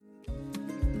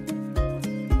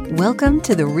Welcome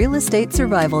to the Real Estate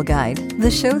Survival Guide, the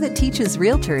show that teaches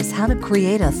realtors how to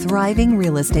create a thriving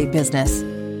real estate business.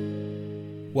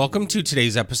 Welcome to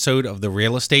today's episode of the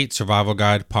Real Estate Survival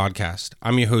Guide podcast.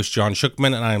 I'm your host, John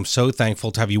Shookman, and I am so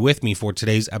thankful to have you with me for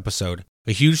today's episode.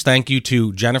 A huge thank you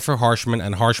to Jennifer Harshman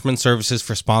and Harshman Services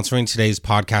for sponsoring today's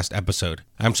podcast episode.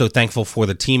 I'm so thankful for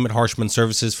the team at Harshman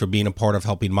Services for being a part of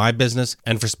helping my business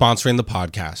and for sponsoring the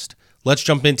podcast. Let's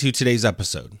jump into today's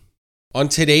episode. On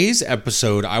today's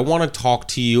episode, I want to talk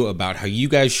to you about how you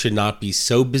guys should not be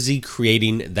so busy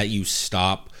creating that you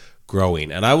stop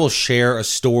growing. And I will share a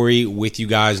story with you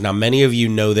guys. Now, many of you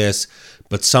know this,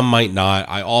 but some might not.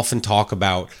 I often talk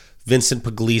about Vincent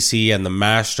Puglisi and the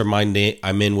mastermind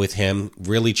I'm in with him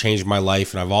really changed my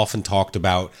life. And I've often talked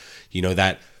about,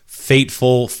 that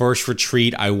fateful first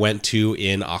retreat I went to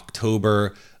in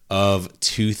October of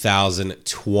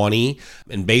 2020.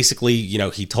 And basically,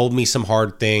 he told me some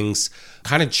hard things,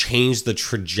 kind of changed the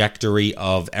trajectory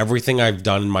of everything I've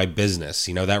done in my business.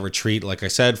 That retreat, like I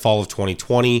said, fall of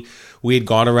 2020, we had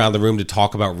gone around the room to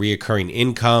talk about reoccurring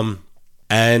income.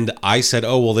 And I said,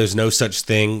 there's no such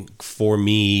thing for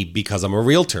me because I'm a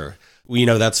realtor.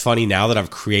 That's funny now that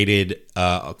I've created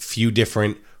a few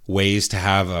different ways to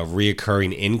have a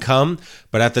reoccurring income.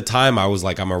 But at the time I was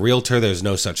like, I'm a realtor. There's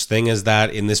no such thing as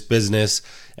that in this business.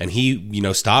 And he,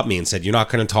 stopped me and said, you're not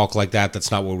going to talk like that.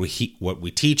 That's not what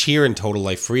we teach here in Total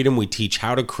Life Freedom. We teach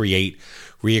how to create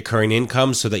reoccurring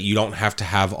income so that you don't have to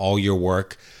have all your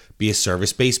work be a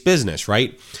service-based business,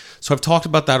 right? So I've talked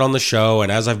about that on the show.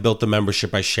 And as I've built the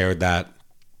membership, I shared that.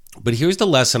 But here's the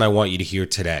lesson I want you to hear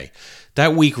today.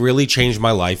 That week really changed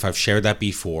my life. I've shared that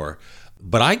before.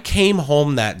 But I came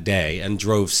home that day and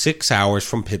drove 6 hours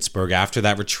from Pittsburgh after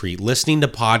that retreat, listening to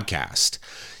podcasts,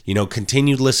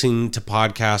 continued listening to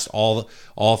podcasts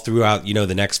all throughout,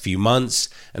 the next few months,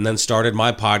 and then started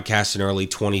my podcast in early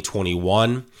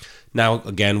 2021. Now,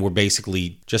 again, we're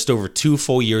basically just over 2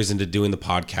 full years into doing the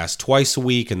podcast twice a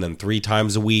week and then 3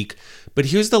 times a week. But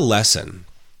here's the lesson.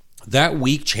 That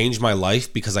week changed my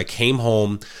life because I came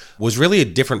home, was really a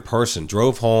different person,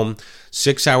 drove home,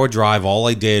 6-hour drive. All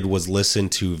I did was listen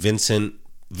to Vincent's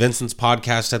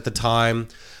podcast at the time,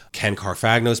 Ken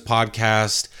Carfagno's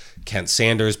podcast, Kent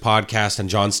Sanders' podcast, and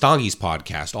John Stange's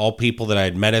podcast. All people that I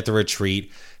had met at the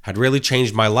retreat had really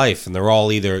changed my life. And they're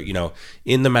all either,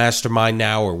 in the mastermind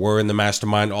now or were in the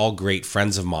mastermind, all great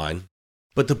friends of mine.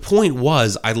 But the point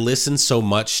was, I listened so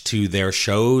much to their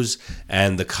shows,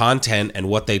 and the content and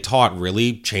what they taught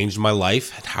really changed my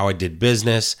life, and how I did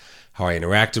business, how I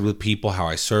interacted with people, how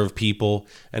I served people,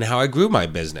 and how I grew my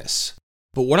business.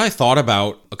 But what I thought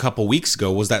about a couple weeks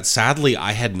ago was that sadly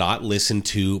I had not listened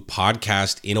to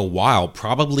podcast in a while,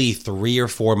 probably 3 or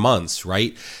 4 months,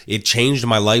 right? It changed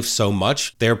my life so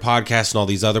much. Their podcast and all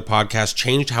these other podcasts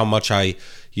changed how much I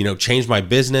changed my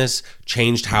business,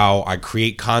 changed how I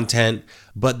create content.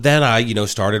 But then I,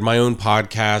 started my own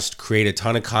podcast, create a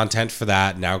ton of content for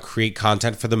that, now create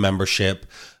content for the membership.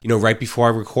 Right before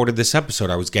I recorded this episode,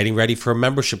 I was getting ready for a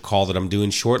membership call that I'm doing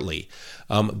shortly.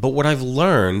 But what I've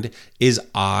learned is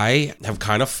I have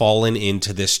kind of fallen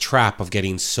into this trap of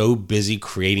getting so busy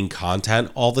creating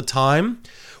content all the time,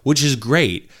 which is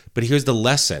great. But here's the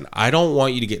lesson. I don't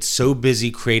want you to get so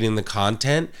busy creating the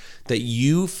content that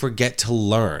you forget to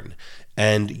learn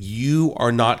and you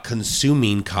are not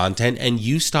consuming content and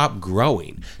you stop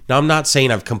growing. Now, I'm not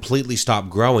saying I've completely stopped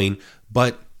growing,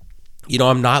 but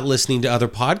I'm not listening to other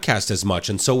podcasts as much.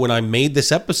 And so when I made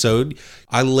this episode,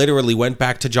 I literally went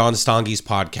back to John Stange's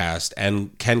podcast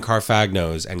and Ken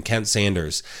Carfagno's and Kent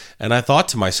Sanders. And I thought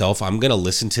to myself, I'm going to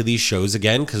listen to these shows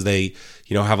again because they,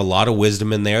 have a lot of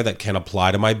wisdom in there that can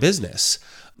apply to my business.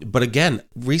 But again,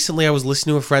 recently I was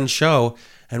listening to a friend's show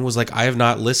and was like, I have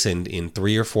not listened in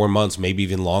 3 or 4 months, maybe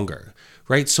even longer.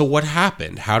 Right? So what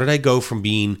happened? How did I go from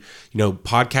being,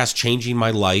 podcast changing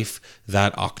my life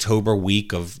that October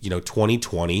week of,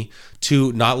 2020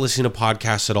 to not listening to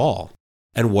podcasts at all?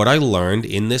 And what I learned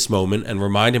in this moment and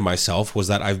reminded myself was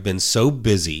that I've been so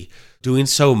busy doing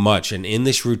so much and in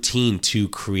this routine to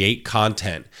create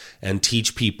content and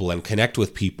teach people and connect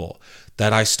with people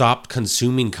that I stopped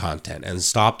consuming content and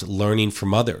stopped learning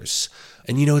from others.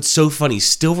 And it's so funny,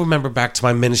 still remember back to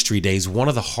my ministry days, one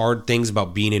of the hard things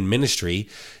about being in ministry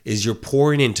is you're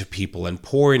pouring into people and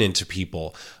pouring into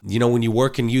people. When you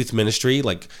work in youth ministry,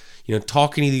 like,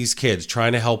 talking to these kids,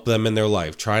 trying to help them in their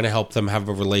life, trying to help them have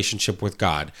a relationship with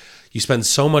God. You spend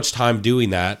so much time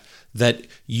doing that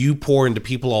you pour into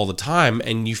people all the time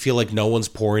and you feel like no one's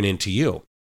pouring into you.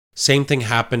 Same thing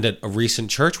happened at a recent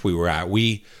church we were at.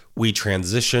 We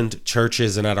transitioned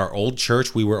churches, and at our old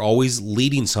church, we were always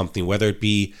leading something, whether it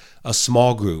be a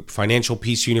small group, Financial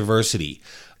Peace University.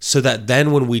 So that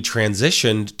then when we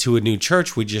transitioned to a new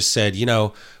church, we just said,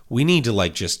 we need to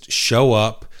just show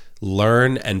up,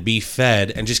 learn and be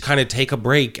fed, and just kind of take a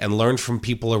break and learn from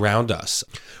people around us.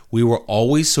 We were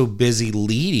always so busy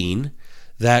leading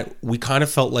that we kind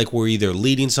of felt like we're either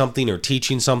leading something or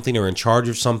teaching something or in charge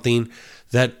of something,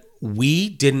 that we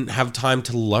didn't have time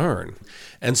to learn.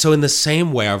 And so in the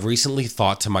same way, I've recently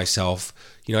thought to myself,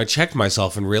 I checked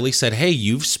myself and really said, hey,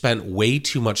 you've spent way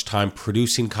too much time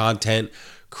producing content,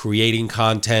 creating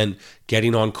content,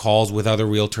 getting on calls with other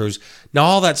realtors. Now,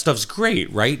 all that stuff's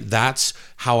great, right? That's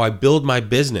how I build my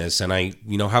business. And I,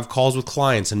 have calls with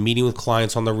clients and meeting with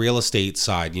clients on the real estate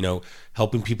side,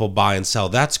 helping people buy and sell.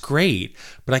 That's great.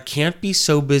 But I can't be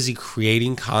so busy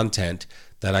creating content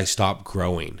that I stop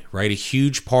growing, right? A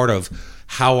huge part of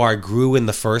how I grew in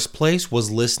the first place was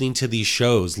listening to these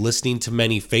shows, listening to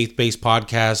many faith-based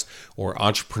podcasts or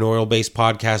entrepreneurial-based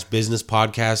podcasts, business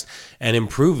podcasts, and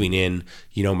improving in,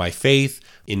 my faith,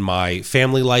 in my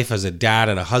family life as a dad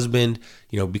and a husband,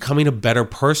 becoming a better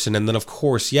person. And then, of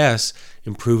course, yes,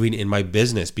 improving in my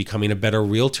business, becoming a better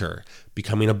realtor,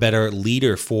 becoming a better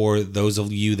leader for those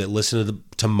of you that listen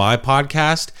to my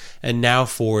podcast, and now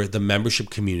for the membership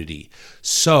community.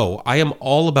 So I am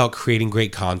all about creating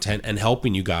great content and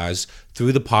helping you guys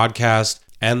through the podcast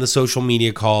and the social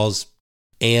media calls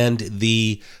and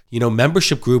the,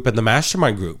 membership group and the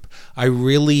mastermind group. I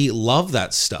really love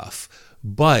that stuff,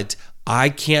 but I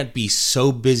can't be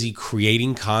so busy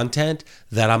creating content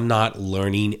that I'm not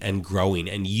learning and growing.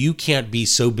 And you can't be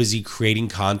so busy creating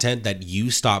content that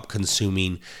you stop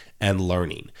consuming and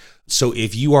learning. So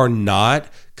if you are not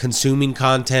consuming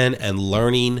content and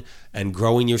learning and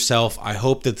growing yourself, I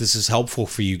hope that this is helpful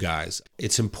for you guys.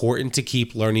 It's important to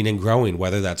keep learning and growing,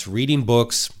 whether that's reading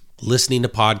books, listening to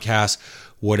podcasts,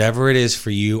 whatever it is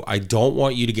for you. I don't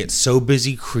want you to get so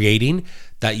busy creating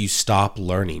that you stop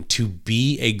learning. To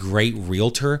be a great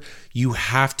realtor, you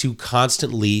have to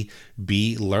constantly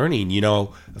be learning.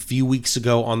 A few weeks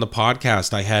ago on the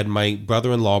podcast, I had my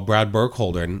brother-in-law, Brad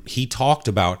Burkholder, and he talked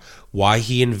about why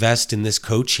he invests in this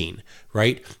coaching,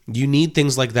 right? You need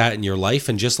things like that in your life.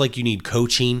 And just like you need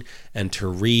coaching and to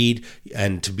read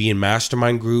and to be in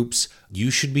mastermind groups,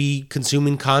 you should be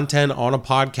consuming content on a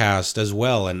podcast as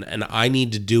well. And I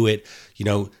need to do it,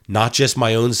 not just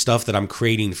my own stuff that I'm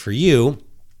creating for you.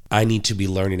 I need to be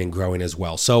learning and growing as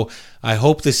well. So I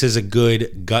hope this is a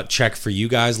good gut check for you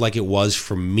guys, like it was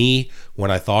for me when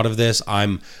I thought of this.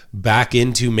 I'm back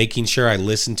into making sure I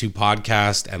listen to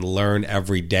podcasts and learn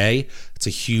every day. It's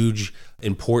a huge,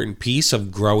 important piece of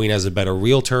growing as a better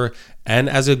realtor and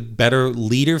as a better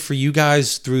leader for you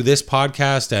guys through this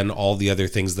podcast and all the other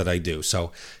things that I do.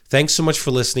 So thanks so much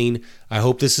for listening. I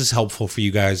hope this is helpful for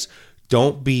you guys.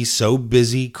 Don't be so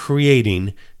busy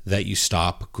creating that you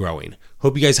stop growing.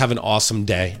 Hope you guys have an awesome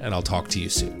day, and I'll talk to you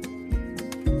soon.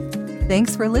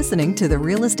 Thanks for listening to the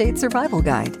Real Estate Survival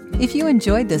Guide. If you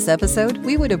enjoyed this episode,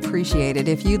 we would appreciate it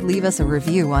if you'd leave us a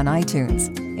review on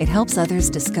iTunes. It helps others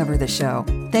discover the show.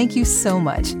 Thank you so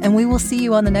much, and we will see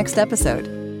you on the next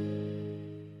episode.